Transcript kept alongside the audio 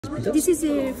This is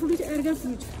a fruit, Argan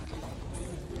fruit.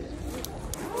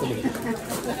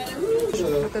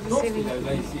 Look at the ceiling.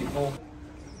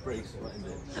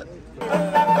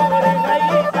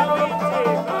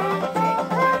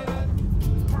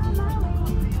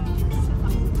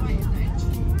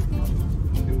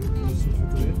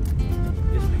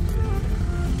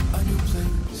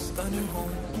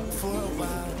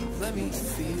 Let me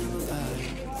feel alive.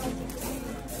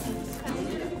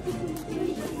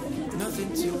 Nothing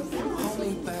to hold me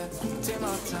back. Take my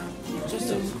time, just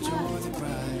enjoy the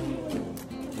ride.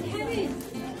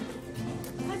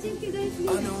 I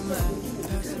know man,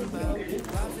 passing about.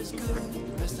 Life is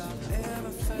good, best I've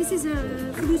ever felt. This is a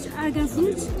fruit, Argan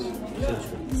fruit.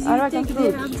 Argan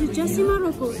fruit. Just in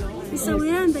Morocco. It's a way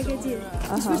and I get it.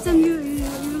 It's first time you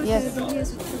look yes. at the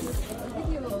videos.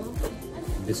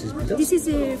 This is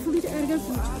a fruit, Argan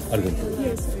fruit. Argan fruit.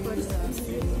 Yes, of course.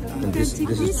 And this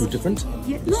is too different?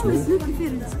 Yeah, no, it's not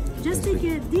different. Just take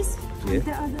this, yeah. and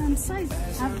the other side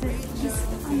have this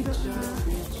on the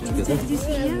together. Take this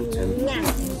here.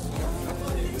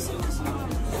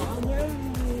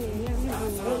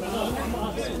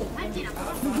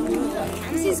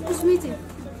 This is cosmetic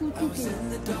for cooking.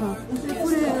 For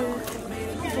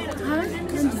heart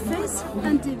and face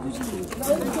and the bougie.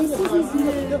 This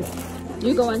is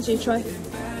You go and try.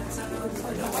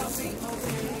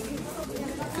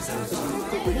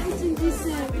 This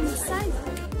inside.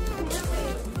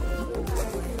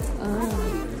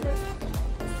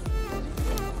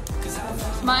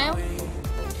 Smile.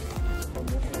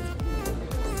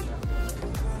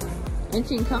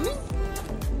 Anything coming?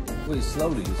 Well,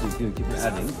 slowly, so you keep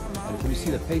adding. And can you see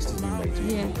the paste has been made?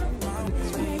 Yeah.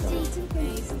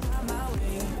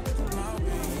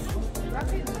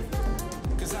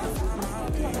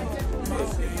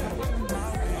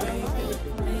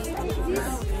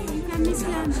 You can mix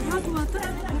and hot water.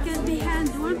 You can be hand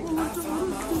 1 or 2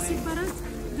 to separate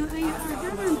the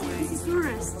Argan and this is your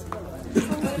rest.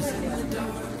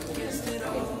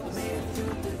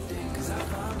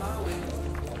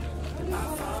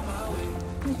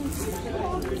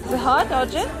 Is it hot,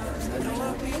 Argan?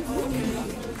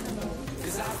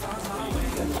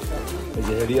 Is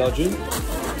it heavy, Arjun?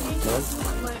 No?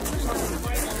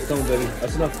 Come on, baby.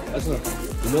 That's enough. That's enough.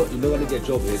 You know when to get a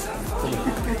job here. Come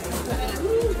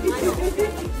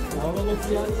on.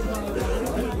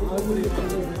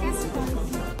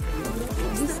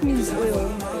 This means oil,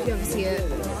 if you ever see it.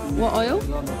 What oil?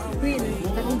 Green,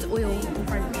 that means oil in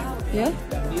French. Yeah?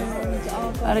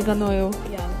 Argan oil.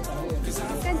 Yeah.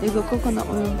 You got coconut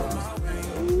oil.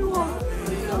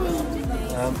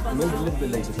 Maybe a little bit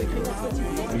later, thank you.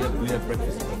 We have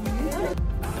breakfast.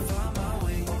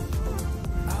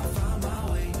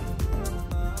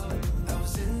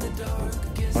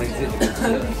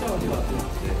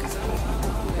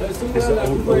 Elle a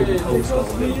coupé les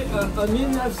construits en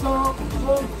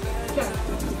 1934.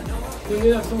 De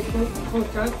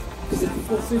 1934, c'est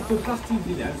pour cette partie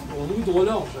du village, pour nous de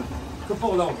l'orge, comme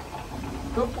pour l'orge.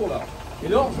 Comme pour l'orge. Et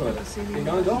l'orge, les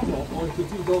grains d'orge, on les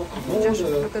cultive dans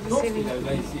ce qu'il a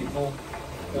là ici, dans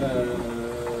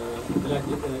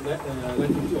la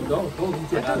culture d'orge, dans une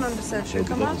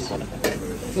terrasse.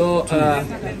 So,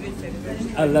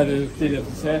 elle a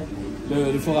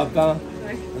le four à pain.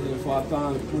 Il faudra pas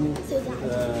un coup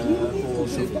pour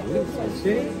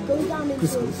chauffer.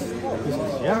 Couscous.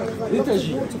 Les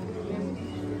tagines.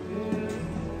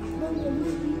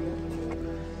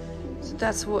 So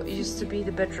that's what used to be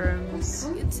the bedrooms.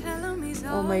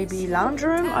 Or maybe lounge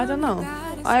room? I don't know.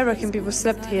 I reckon people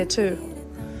slept here too.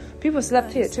 People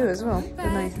slept here too as well,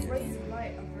 didn't they?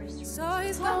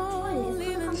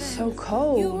 So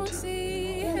cold.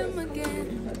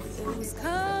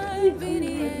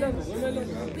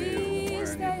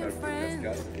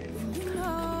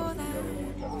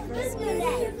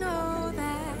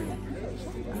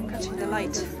 I'm catching the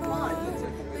light.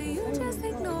 But you just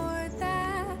ignored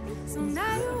that. So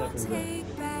now you won't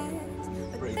take back.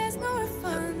 But there's no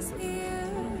refunds here.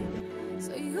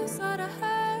 So you saw the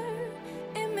hurt.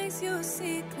 It makes you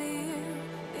see clear.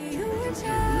 You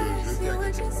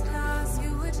were just lost.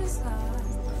 You were just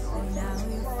lost. And now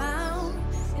you found.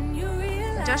 And you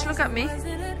realize. Josh, look at me.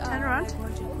 Turn around.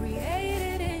 What you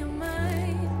created in your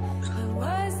mind. It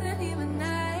wasn't even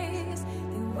nice.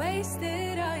 You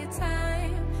wasted all your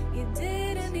time. You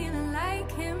didn't even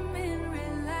like him in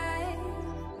real life.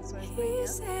 He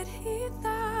said he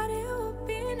thought it would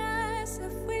be nice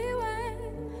if we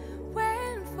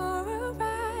went for a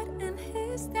ride in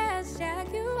his dad's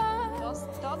Jaguar.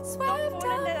 Swept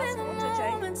up in the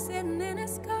moment, sitting in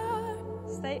his car.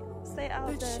 Stay out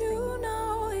but there. But you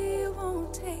know he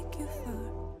won't take you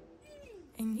far.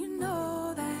 And you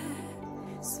know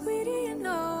that. Sweet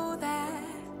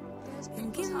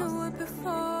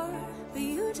before, but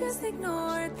you just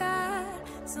ignored that.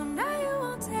 So now you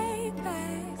won't take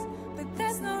backs, but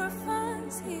there's no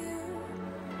refunds here.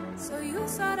 So you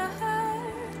saw the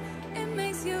hurt, it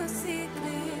makes you see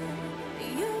clear.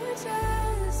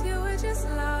 You were just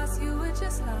lost, you were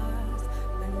just lost.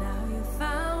 But now you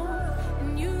found,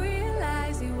 and you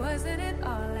realize it wasn't at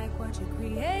all like what you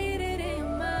created in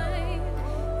your mind.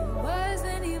 It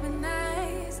wasn't even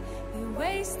nice, you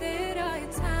wasted all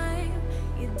your time.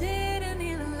 You didn't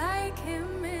even like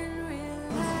him in real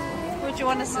life. What do you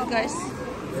want to see, guys?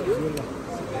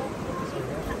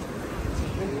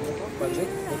 Budget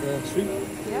for the street?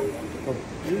 Yeah. Oh.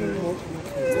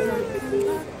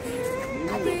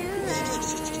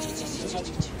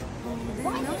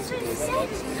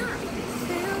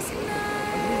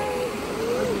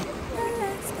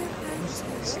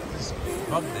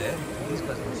 Up there, these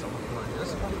guys are something like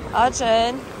this.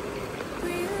 Argan.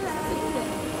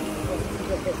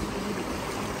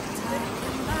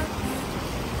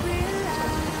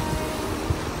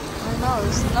 I know,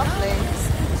 it's lovely.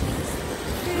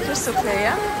 Crystal clear,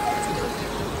 yeah?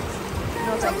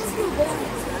 No, thank you.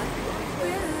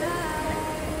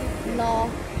 No.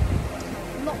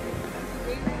 No.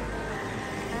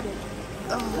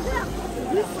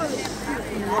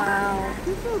 Wow.